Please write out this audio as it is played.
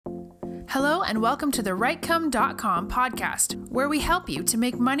Hello and welcome to the Writecome.com podcast, where we help you to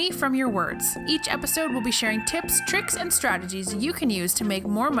make money from your words. Each episode will be sharing tips, tricks, and strategies you can use to make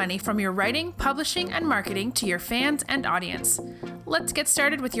more money from your writing, publishing, and marketing to your fans and audience. Let's get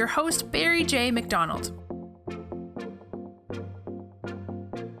started with your host, Barry J. McDonald.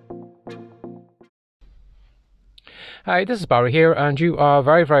 Hi, this is Barry here, and you are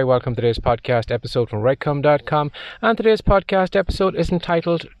very, very welcome to today's podcast episode from Writecome.com. And today's podcast episode is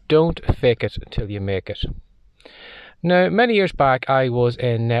entitled, Don't Fake It Till You Make It. Now, many years back, I was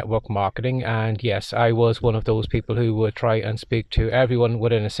in network marketing, and yes, I was one of those people who would try and speak to everyone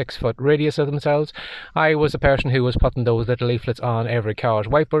within a 6-foot radius of themselves. I was the person who was putting those little leaflets on every car's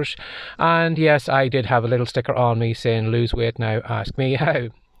wipers, and yes, I did have a little sticker on me saying, lose weight now, ask me how.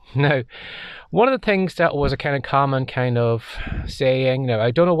 Now, one of the things that was a kind of common kind of saying, now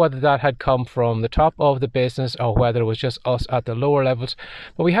I don't know whether that had come from the top of the business or whether it was just us at the lower levels,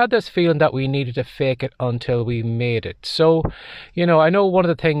 but we had this feeling that we needed to fake it until we made it. So, I know one of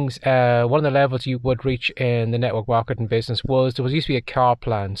the things, one of the levels you would reach in the network marketing business was there used to be a car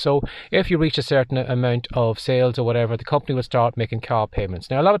plan. So if you reach a certain amount of sales or whatever, the company would start making car payments.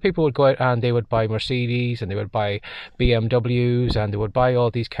 Now, a lot of people would go out and they would buy Mercedes and they would buy BMWs and they would buy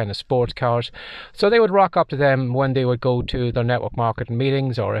all these kind of sports cars. So they would rock up to them when they would go to their network marketing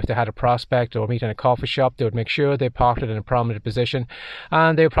meetings, or if they had a prospect or meet in a coffee shop, they would make sure they parked it in a prominent position,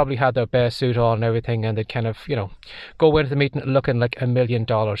 and they probably had their best suit on and everything, and they'd kind of, go into the meeting looking like $1 million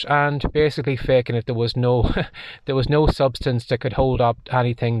and basically faking it. There was no substance that could hold up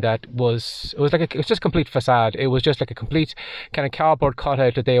anything it was just complete facade. It was just like a complete kind of cardboard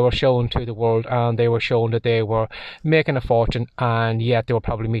cutout that they were showing to the world, and they were showing that they were making a fortune, and yet they were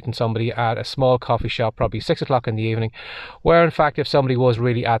probably meeting somebody at a small coffee shop, probably 6 o'clock in the evening, where in fact if somebody was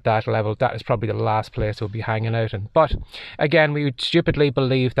really at that level, that is probably the last place they would be hanging out in. But again, we would stupidly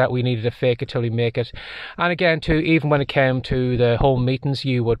believe that we needed to fake it till we make it. And again, too, even when it came to the home meetings,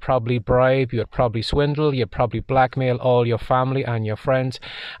 you would probably bribe, you would probably swindle, you'd probably blackmail all your family and your friends,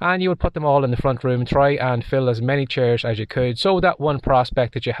 and you would put them all in the front room, try and fill as many chairs as you could, so that one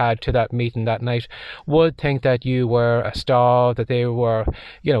prospect that you had to that meeting that night would think that you were a star, that they were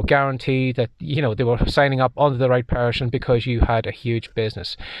guaranteed that they were signing up under the right person because you had a huge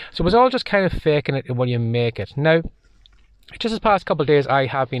business. So it was all just kind of faking it when you make it. Now, just this past couple of days, I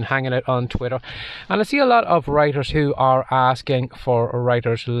have been hanging out on Twitter, and I see a lot of writers who are asking for a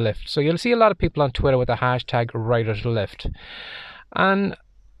writer's lift. So you'll see a lot of people on Twitter with the hashtag writer's lift, and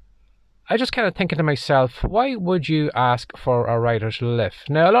I just kind of thinking to myself, why would you ask for a writer's lift?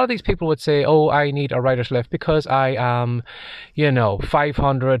 Now, a lot of these people would say, oh, I need a writer's lift because I am,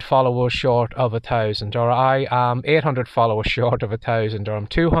 500 followers short of 1,000, or I am 800 followers short of 1,000, or I'm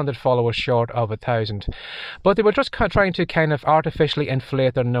 200 followers short of 1,000. But they were just trying to kind of artificially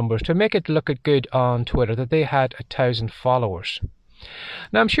inflate their numbers to make it look good on Twitter that they had 1,000 followers.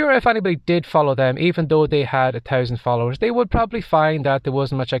 Now, I'm sure if anybody did follow them, even though they had 1,000 followers, they would probably find that there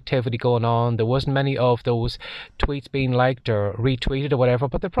wasn't much activity going on. There wasn't many of those tweets being liked or retweeted or whatever,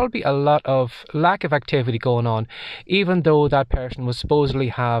 but there'd probably be a lot of lack of activity going on, even though that person would supposedly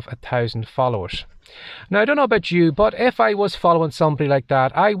have 1,000 followers. Now, I don't know about you, but if I was following somebody like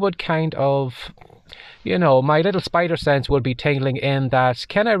that, I would kind of, my little spider sense would be tingling in that,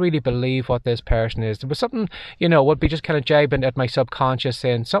 can I really believe what this person is? There was something, would be just kind of jabbing at my subconscious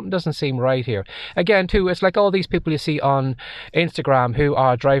saying, something doesn't seem right here. Again, too, it's like all these people you see on Instagram who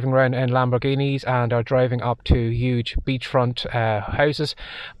are driving around in Lamborghinis and are driving up to huge beachfront houses,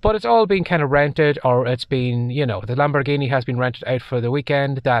 but it's all been kind of rented, or it's been, the Lamborghini has been rented out for the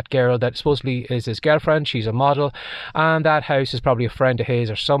weekend. That girl that supposedly is his girlfriend, she's a model, and that house is probably a friend of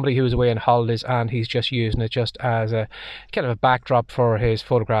his or somebody who's away on holidays, and he's just using it just as a kind of a backdrop for his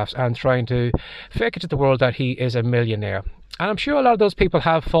photographs and trying to fake it to the world that he is a millionaire. And I'm sure a lot of those people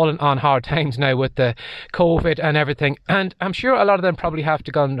have fallen on hard times now with the COVID and everything, and I'm sure a lot of them probably have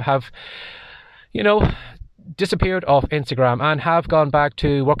disappeared off Instagram and have gone back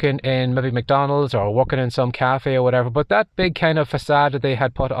to working in maybe McDonald's or working in some cafe or whatever, but that big kind of facade that they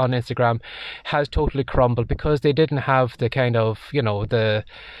had put on Instagram has totally crumbled because they didn't have the kind of the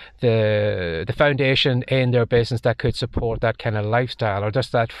foundation in their business that could support that kind of lifestyle, or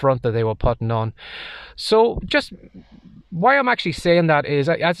just that front that they were putting on. So just why I'm actually saying that is,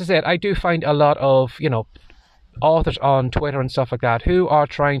 as I said, I do find a lot of authors on Twitter and stuff like that who are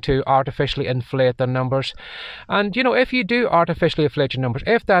trying to artificially inflate their numbers. And, if you do artificially inflate your numbers,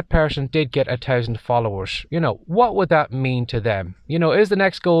 if that person did get 1,000 followers, what would that mean to them? Is the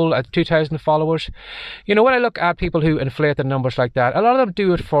next goal at 2,000 followers? When I look at people who inflate their numbers like that, a lot of them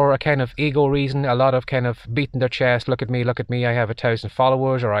do it for a kind of ego reason, a lot of kind of beating their chest, look at me, I have 1,000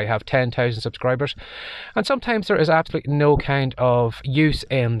 followers, or I have 10,000 subscribers. And sometimes there is absolutely no kind of use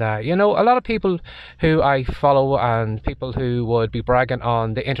in that. A lot of people who I follow and people who would be bragging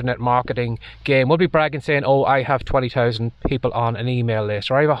on the internet marketing game would be bragging saying, oh, I have 20,000 people on an email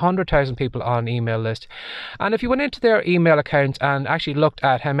list, or I have 100,000 people on an email list. And if you went into their email accounts and actually looked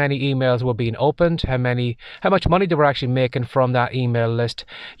at how many emails were being opened, how much money they were actually making from that email list,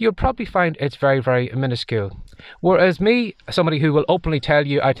 you'll probably find it's very, very minuscule. Whereas me, somebody who will openly tell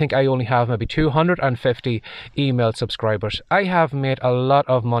you, I think I only have maybe 250 email subscribers, I have made a lot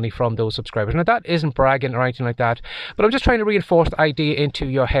of money from those subscribers. Now, that isn't bragging or anything like that, but I'm just trying to reinforce the idea into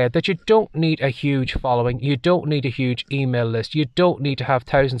your head that you don't need a huge following, you don't need a huge email list, you don't need to have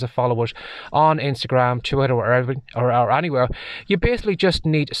thousands of followers on Instagram, Twitter, or anywhere. You basically just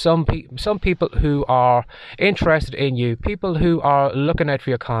need some people who are interested in you, people who are looking out for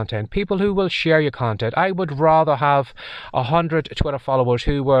your content, people who will share your content. I would rather have 100 Twitter followers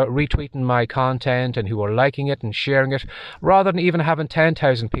who were retweeting my content and who were liking it and sharing it, rather than even having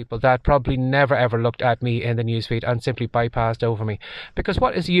 10,000 people that probably never ever looked at me in the newsfeed and simply bypassed over me. Because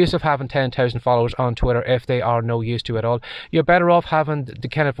what is the use of having 10,000 followers on Twitter if they are no use to it at all? You're better off having the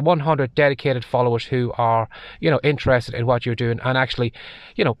kind of 100 dedicated followers who are, interested in what you're doing and actually,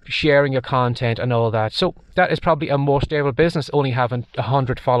 sharing your content and all that. So that is probably a more stable business, only having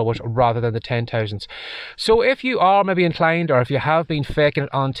 100 followers rather than the 10,000s. So if you are maybe inclined, or if you have been faking it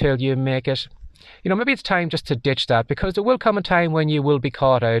until you make it, maybe it's time just to ditch that, because there will come a time when you will be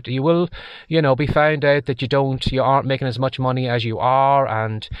caught out. You will, be found out that you aren't making as much money as you are,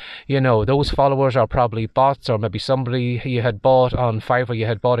 and, those followers are probably bots, or maybe somebody you had bought on Fiverr, you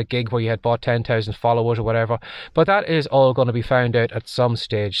had bought a gig where you had bought 10,000 followers or whatever. But that is all going to be found out at some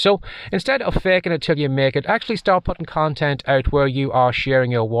stage. So instead of faking it till you make it, actually start putting content out where you are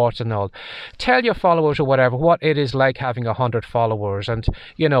sharing your warts and all. Tell your followers or whatever what it is like having 100 followers, and,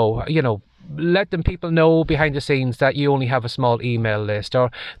 let people know behind the scenes that you only have a small email list, or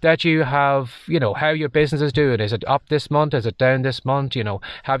that you have, how your business is doing. Is it up this month? Is it down this month?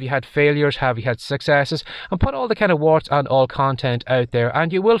 Have you had failures? Have you had successes? And put all the kind of warts and all content out there,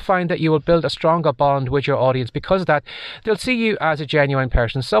 and you will find that you will build a stronger bond with your audience. Because of that, they'll see you as a genuine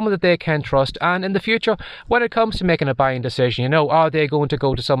person, someone that they can trust. And in the future, when it comes to making a buying decision, are they going to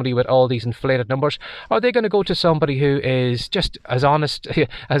go to somebody with all these inflated numbers? Or are they going to go to somebody who is just as honest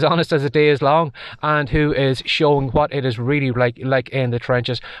as the day is long, and who is showing what it is really like in the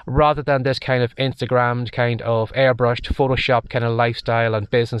trenches, rather than this kind of Instagrammed, kind of airbrushed, Photoshop kind of lifestyle and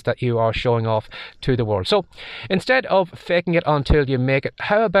business that you are showing off to the world. So instead of faking it until you make it,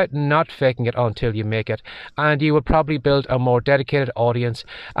 how about not faking it until you make it? And you will probably build a more dedicated audience,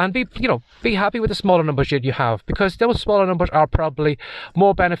 and be happy with the smaller numbers that you have, because those smaller numbers are probably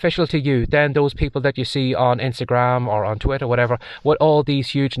more beneficial to you than those people that you see on Instagram or on Twitter, whatever, with all these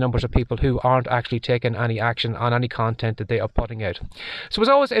huge numbers of people who aren't actually taking any action on any content that they are putting out. So as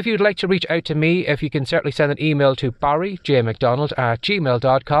always, if you'd like to reach out to me, if you can certainly send an email to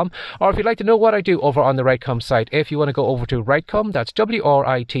barryjmcdonald@gmail.com, or if you'd like to know what I do over on the Writecome site, if you want to go over to Writecome, that's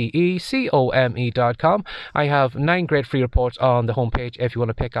WRITECOME.com. I have 9 great free reports on the homepage if you want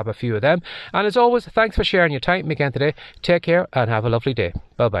to pick up a few of them. And as always, thanks for sharing your time again today. Take care and have a lovely day.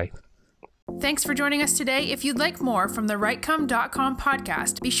 Bye-bye. Thanks for joining us today. If you'd like more from the Writecome.com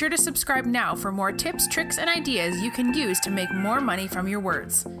podcast, be sure to subscribe now for more tips, tricks, and ideas you can use to make more money from your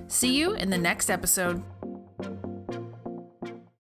words. See you in the next episode.